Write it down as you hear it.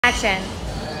action.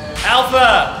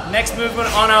 Alpha, next movement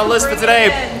on our list for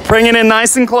today. Bring it in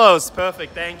nice and close.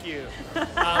 Perfect, thank you.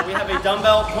 We have a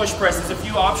dumbbell push press. There's a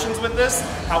few options with this.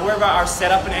 However, our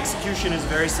setup and execution is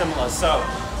very similar. So,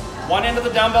 one end of the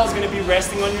dumbbell is going to be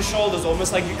resting on your shoulders,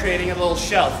 almost like you're creating a little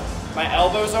shelf. My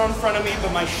elbows are in front of me,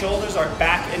 but my shoulders are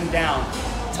back and down.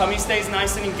 Tummy stays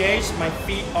nice and engaged. My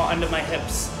feet are under my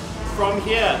hips. From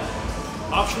here,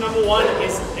 option number one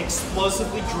is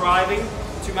explosively driving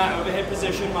to my overhead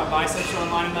position. My biceps are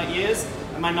in line with my ears,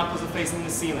 and my knuckles are facing the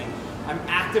ceiling. I'm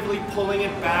actively pulling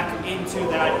it back into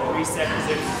that reset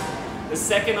position. The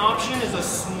second option is a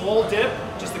small dip,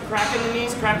 just a crack in the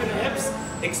knees, crack in the hips,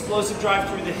 explosive drive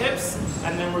through the hips,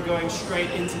 and then we're going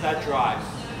straight into that drive.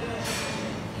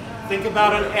 Think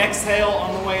about an exhale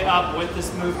on the way up with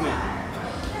this movement.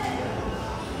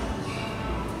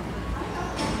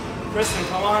 Kristen,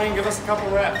 come on and give us a couple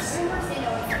reps.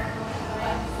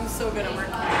 I'm so good at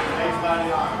working.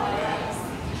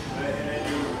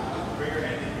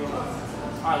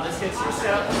 Alright, let's get to your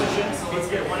setup position. So let's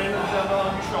get one end of the dumbbell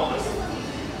on your shoulders.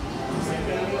 Same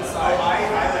thing on the side.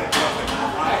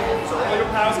 So all your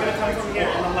power is going to come from here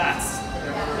in the lats.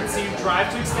 Let's see you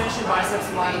drive to extension, biceps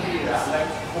in line with the ears.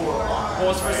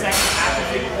 Pause for a second,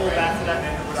 actively pull back to that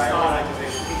start.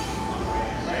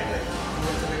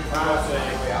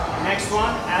 Next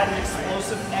one, add an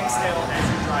explosive exhale as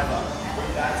you drive up.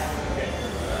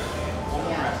 One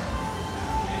more rep.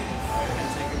 And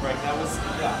take a break. That was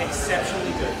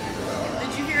exceptionally good.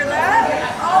 Did you hear that?